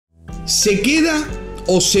¿Se queda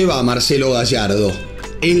o se va Marcelo Gallardo?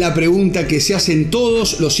 Es la pregunta que se hacen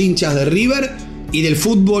todos los hinchas de River y del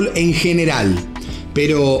fútbol en general.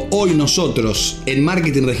 Pero hoy nosotros, en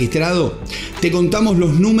Marketing Registrado, te contamos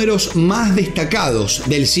los números más destacados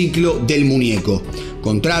del ciclo del muñeco.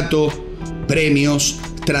 Contrato, premios,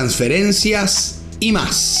 transferencias y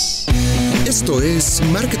más. Esto es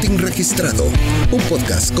Marketing Registrado, un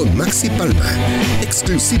podcast con Maxi Palma,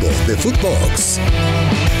 exclusivo de Footbox.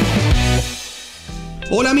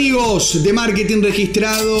 Hola amigos de Marketing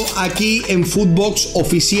Registrado, aquí en Footbox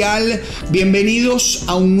Oficial. Bienvenidos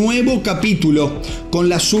a un nuevo capítulo con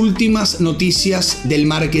las últimas noticias del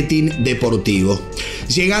marketing deportivo.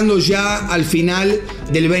 Llegando ya al final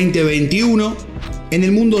del 2021, en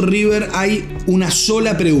el mundo River hay una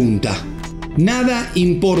sola pregunta. Nada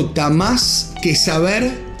importa más que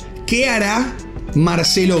saber qué hará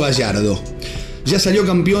Marcelo Gallardo. Ya salió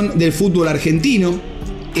campeón del fútbol argentino,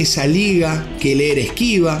 esa liga que le era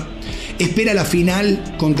esquiva, espera la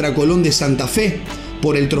final contra Colón de Santa Fe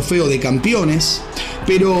por el trofeo de campeones,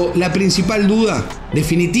 pero la principal duda,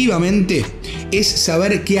 definitivamente, es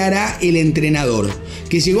saber qué hará el entrenador,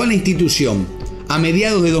 que llegó a la institución a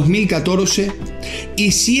mediados de 2014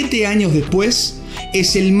 y 7 años después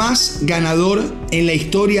es el más ganador en la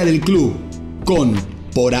historia del club, con,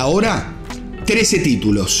 por ahora, 13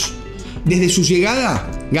 títulos. Desde su llegada,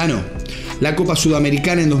 ganó la Copa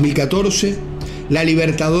Sudamericana en 2014, la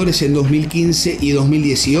Libertadores en 2015 y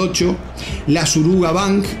 2018, la Suruga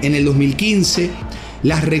Bank en el 2015,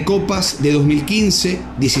 las Recopas de 2015,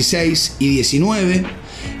 16 y 19,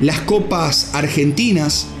 las Copas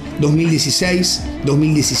Argentinas 2016,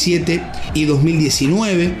 2017 y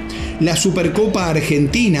 2019, la Supercopa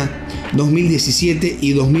Argentina 2017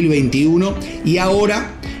 y 2021 y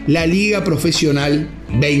ahora la Liga Profesional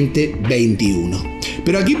 2021.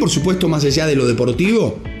 Pero aquí, por supuesto, más allá de lo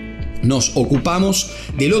deportivo, nos ocupamos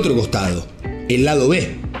del otro costado, el lado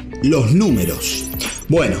B, los números.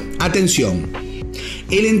 Bueno, atención,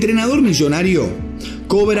 el entrenador millonario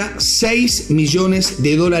cobra $6 millones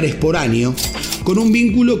por año con un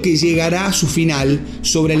vínculo que llegará a su final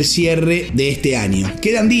sobre el cierre de este año.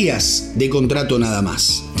 Quedan días de contrato nada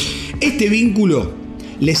más. Este vínculo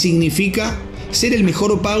le significa ser el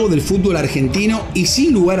mejor pago del fútbol argentino y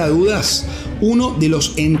sin lugar a dudas uno de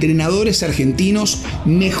los entrenadores argentinos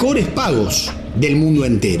mejores pagos del mundo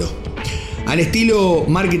entero. Al estilo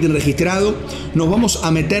Marketing Registrado nos vamos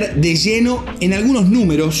a meter de lleno en algunos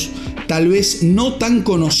números tal vez no tan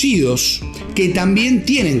conocidos que también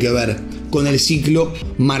tienen que ver con el ciclo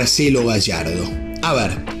Marcelo Gallardo. A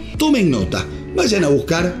ver, tomen nota, vayan a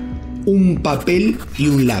buscar un papel y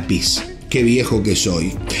un lápiz. Qué viejo que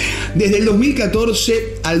soy. Desde el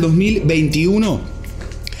 2014 al 2021,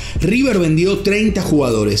 River vendió 30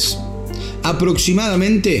 jugadores.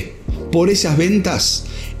 Aproximadamente por esas ventas,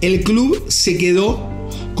 el club se quedó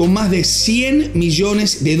con más de $100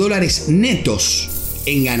 millones netos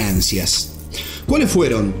en ganancias. ¿Cuáles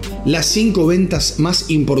fueron las 5 ventas más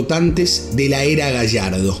importantes de la era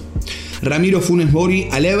Gallardo? Ramiro Funes Mori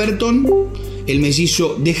al Everton, el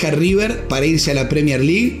mellizo deja River para irse a la Premier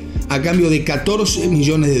League a cambio de $14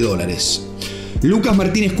 millones. Lucas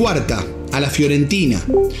Martínez Cuarta a la Fiorentina,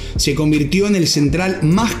 se convirtió en el central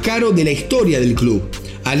más caro de la historia del club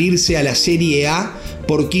al irse a la Serie A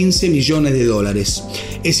por $15 millones.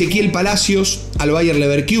 Ezequiel Palacios al Bayer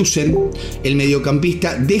Leverkusen, el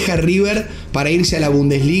mediocampista deja River para irse a la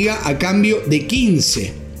Bundesliga a cambio de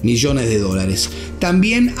 $15 millones.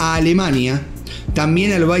 También a Alemania,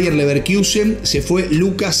 también al Bayer Leverkusen se fue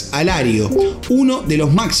Lucas Alario, uno de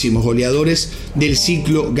los máximos goleadores del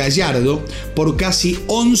ciclo Gallardo, por casi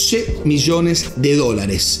 $11 millones.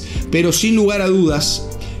 Pero sin lugar a dudas,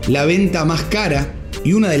 la venta más cara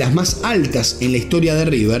y una de las más altas en la historia de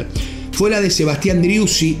River fue la de Sebastián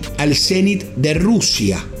Driussi al Zenit de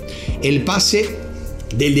Rusia. El pase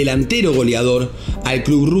del delantero goleador al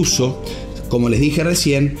club ruso, como les dije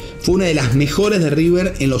recién, fue una de las mejores de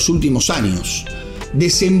River en los últimos años.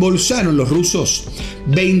 Desembolsaron los rusos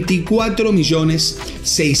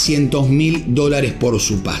 $24.600.000 por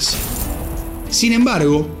su pase. Sin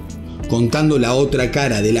embargo, contando la otra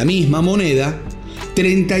cara de la misma moneda,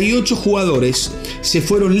 38 jugadores se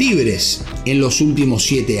fueron libres en los últimos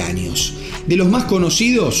 7 años. De los más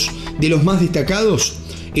conocidos, de los más destacados,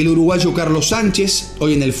 el uruguayo Carlos Sánchez,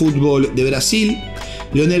 hoy en el fútbol de Brasil,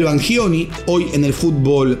 Leonel Bangioni, hoy en el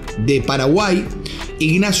fútbol de Paraguay,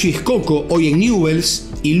 Ignacio Iscoco, hoy en Newell's,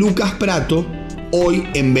 y Lucas Prato, hoy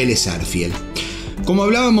en Vélez Sarsfield. Como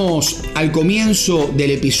hablábamos al comienzo del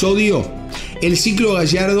episodio, el ciclo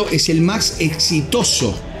Gallardo es el más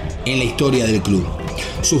exitoso en la historia del club.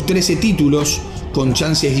 Sus 13 títulos con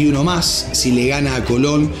chances de uno más si le gana a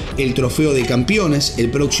Colón el trofeo de campeones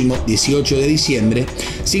el próximo 18 de diciembre,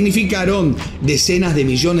 significaron decenas de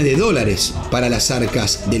millones de dólares para las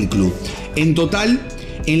arcas del club. En total,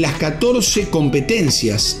 en las 14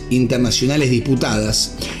 competencias internacionales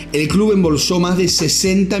disputadas, el club embolsó más de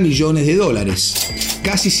 60 millones de dólares.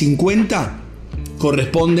 Casi 50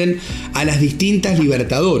 corresponden a las distintas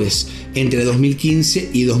Libertadores entre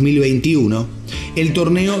 2015 y 2021, el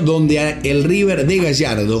torneo donde el River de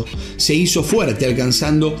Gallardo se hizo fuerte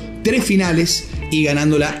alcanzando 3 finales y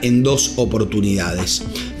ganándola en 2 oportunidades.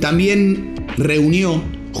 También reunió,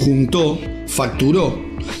 juntó,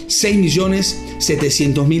 facturó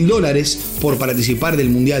 6.700.000 dólares por participar del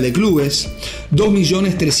Mundial de Clubes,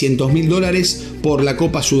 2.300.000 dólares por la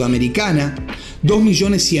Copa Sudamericana,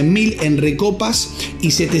 2.100.000 en recopas y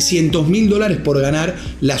 700.000 dólares por ganar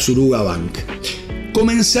la Suruga Bank.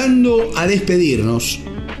 Comenzando a despedirnos,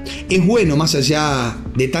 es bueno, más allá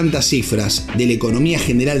de tantas cifras de la economía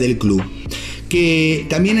general del club, que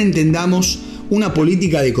también entendamos una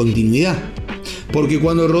política de continuidad. Porque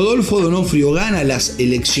cuando Rodolfo D'Onofrio gana las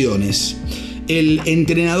elecciones, el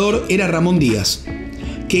entrenador era Ramón Díaz,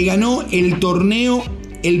 que ganó el torneo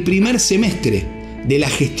el primer semestre de la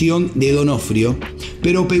gestión de D'Onofrio,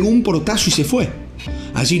 pero pegó un portazo y se fue.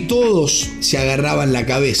 Allí todos se agarraban la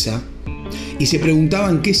cabeza y se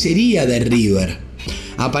preguntaban qué sería de River.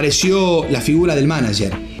 Apareció la figura del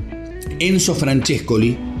manager, Enzo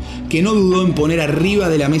Francescoli, que no dudó en poner arriba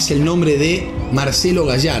de la mesa el nombre de Marcelo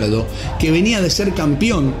Gallardo, que venía de ser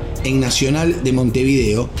campeón en Nacional de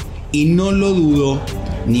Montevideo, y no lo dudó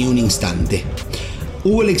ni un instante.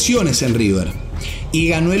 Hubo elecciones en River y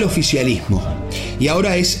ganó el oficialismo, y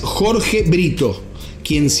ahora es Jorge Brito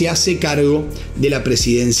quien se hace cargo de la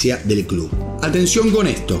presidencia del club. Atención con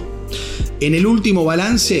esto: en el último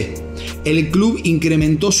balance, el club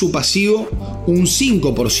incrementó su pasivo un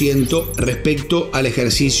 5% respecto al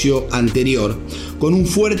ejercicio anterior, con un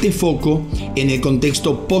fuerte foco en el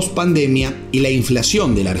contexto post-pandemia y la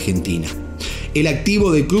inflación de la Argentina. El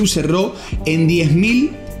activo del club cerró en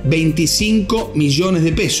 10.025 millones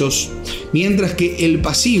de pesos, mientras que el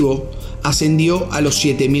pasivo ascendió a los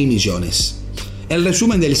 7.000 millones. El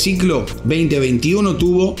resumen del ciclo 2021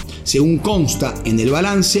 tuvo, según consta en el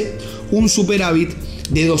balance, un superávit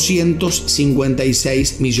de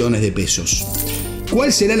 256 millones de pesos.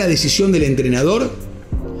 ¿Cuál será la decisión del entrenador?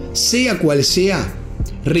 Sea cual sea,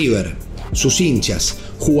 River, sus hinchas,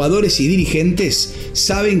 jugadores y dirigentes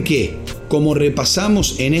saben que, como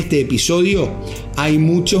repasamos en este episodio, hay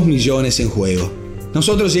muchos millones en juego.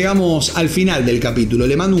 Nosotros llegamos al final del capítulo.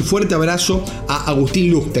 Le mando un fuerte abrazo a Agustín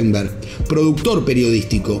Luchtenberg, productor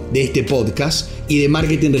periodístico de este podcast y de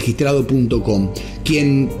marketingregistrado.com,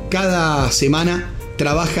 quien cada semana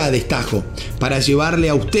trabaja a destajo para llevarle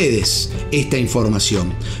a ustedes esta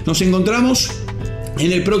información. Nos encontramos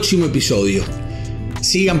en el próximo episodio.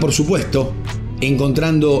 Sigan, por supuesto,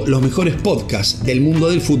 encontrando los mejores podcasts del mundo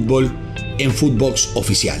del fútbol en Footbox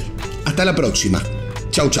Oficial. Hasta la próxima.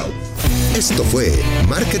 Chau, chau. Esto fue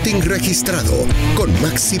Marketing Registrado con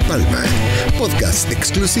Maxi Palma, podcast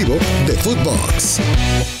exclusivo de Footbox.